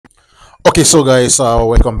Okay, so guys,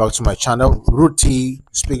 welcome back to my channel. Rhuthee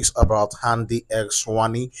speaks about Handi X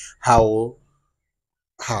Wanni, how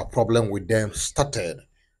her problem with them started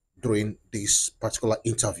during this particular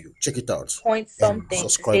interview. Check it out Point and something to say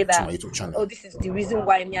subscribe to my that, YouTube channel. oh, this is the reason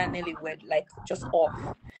why me and Nelly were like just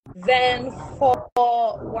off. Then for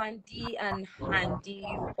Wandi and Handi,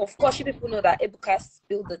 of course, you people know that Ebuka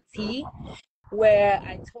spilled the tea, where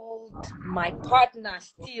I told my partner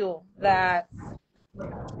still that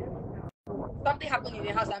something happened in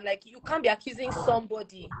the house. I'm like, you can't be accusing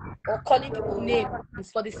somebody or calling people names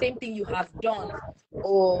for the same thing you have done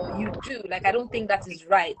or you do. Like, I don't think that is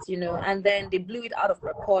right, you know. And then they blew it out of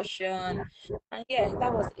proportion. And yeah,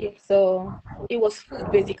 that was it. So it was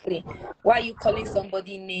food, basically. Why are you calling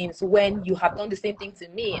somebody names when you have done the same thing to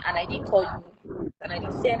me and I didn't call you and I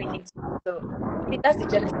didn't say anything to you? So I mean, that's the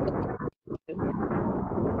genesis of it.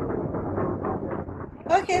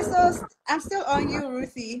 Okay, so I'm still on you,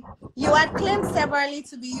 Rhuthee. You had claimed severally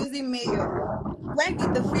to be using mayo. When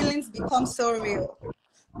did the feelings become so real?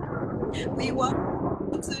 We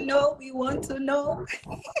want to know. We want to know.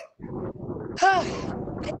 I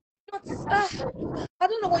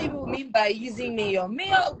don't know what you mean by using mayor.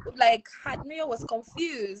 Mayor was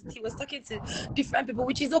confused. He was talking to different people,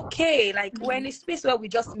 which is okay. Like, we're in a space where we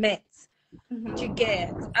just met. You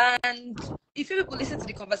get, and if you people listen to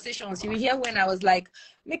the conversations, you will hear when I was like,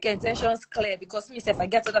 make your intentions clear, because me, if I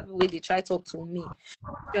get other people, they try to talk to me.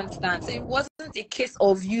 You understand? So it wasn't a case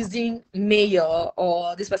of using mayor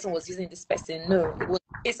or this person was using this person. No, it was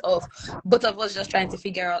a case of both of us just trying to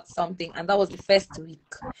figure out something, and that was the first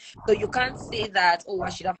week. So you can't say that, oh, I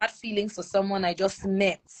should have had feelings for someone I just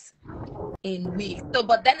met in weeks. So,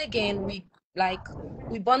 but then again, we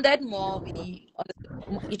bonded more, we understood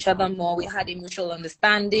each other more, we had a mutual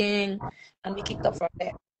understanding, and we kicked up from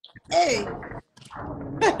there. Hey,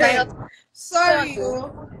 sorry,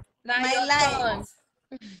 my life.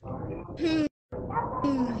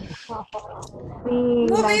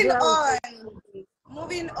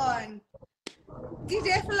 Moving on.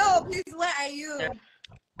 DJ Flo, please, where are you?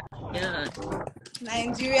 Yeah.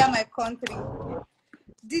 Nigeria, my country.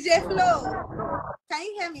 DJ Flo, can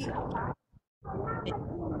you hear me?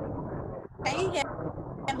 Can you hear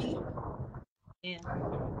me? Yeah.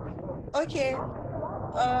 Okay.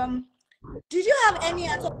 Did you have any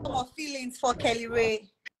atom of feelings for Kelly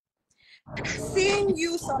Ray? Seeing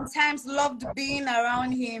you sometimes loved being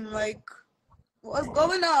around him, like, what's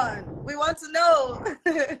going on? We want to know.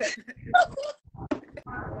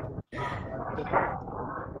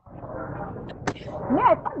 Yeah,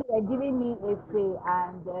 I thought they were giving me Efe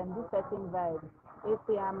and this person vibe.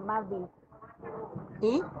 Efe and Mavis.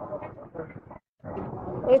 Who?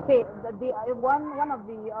 Efe, one of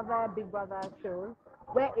the other Big Brother shows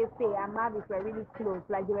where Efe and Mavis were really close.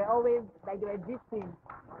 Like they were always they were drifting.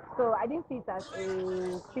 So I didn't see it as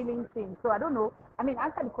a feeling thing. So I don't know. I mean,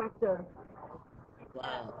 answer the question.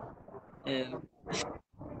 Wow. I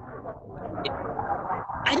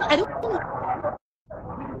don't know.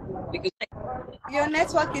 Because your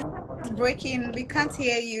network is breaking. We can't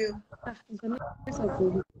hear you. We can't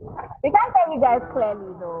hear you guys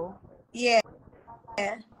clearly though. Yeah.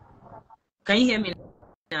 Can you hear me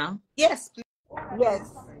now? Yes.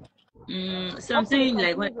 Yes. So I'm saying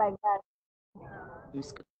like what like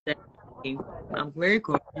that. I'm very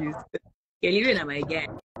confused. Kelly Ray, my guy.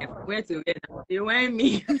 Where to where now? They want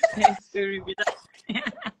me to repeat that.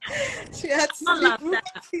 She had to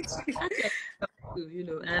you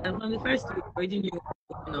know, and from the first week, I already knew what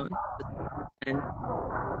was going on. And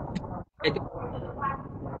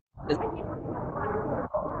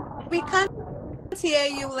we can't hear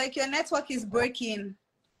you. Like your network is breaking.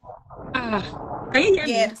 Can you hear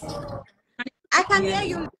me? I can hear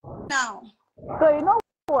you now. So you know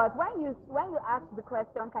what? When you ask the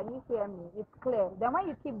question, can you hear me? It's clear. Then when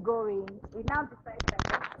you keep going, it now decides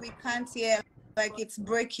that we can't hear. Like it's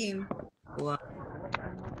breaking. Wow.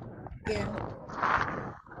 Yeah.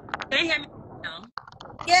 Can you hear me now?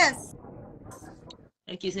 Yes.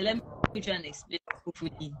 Okay, so let me try and explain.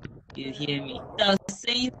 Hopefully you hear me. So I was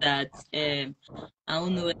saying that I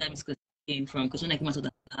don't know where that misconception came from, because when I came out of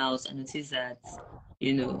the house, I noticed that,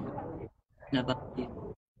 you know, about it.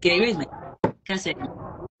 Okay, raise my cassette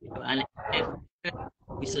and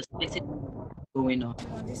we suspected going on.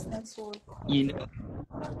 This network. You know.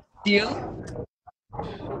 Still?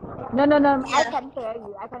 No. Yeah. I can hear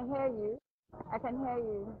you. I can hear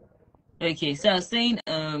you. Okay, so I was saying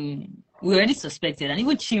we already suspected, and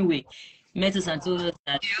even Chinwe met us and told us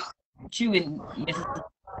that Chinwe met us.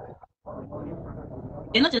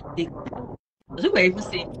 They're not just big. We were even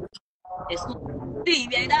saying there's no see,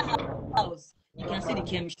 we're in that house. You can see the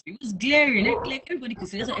chemistry. It was glaring. Like everybody could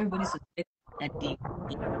see. That's why everybody suspected that they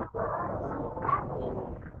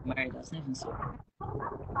married. I was not even so.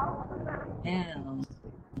 Hell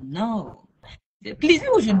no. Please,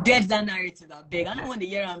 people should dead that narrative. I beg. I don't want to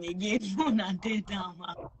hear them again. And dead down.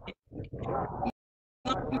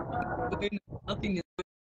 Nothing is going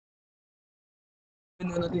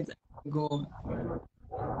on. Nothing is going on.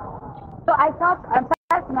 So I thought,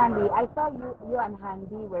 personally, I thought you and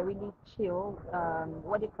Handi were really chill.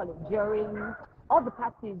 What do you call it? During all the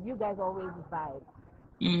parties, you guys always vibe.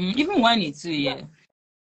 Even Wanni too, yeah.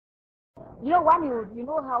 You know you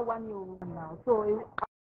know how Wanni now. So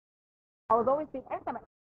I was always thinking every time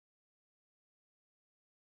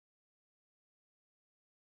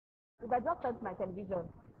if I just turn to my television,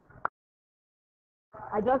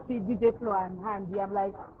 I just see DJ Flo and Handi. I'm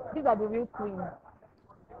like, these are the real queens.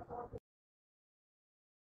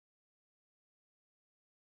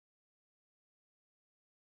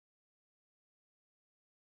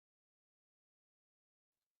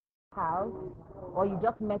 House, or you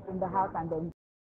just met in the house and then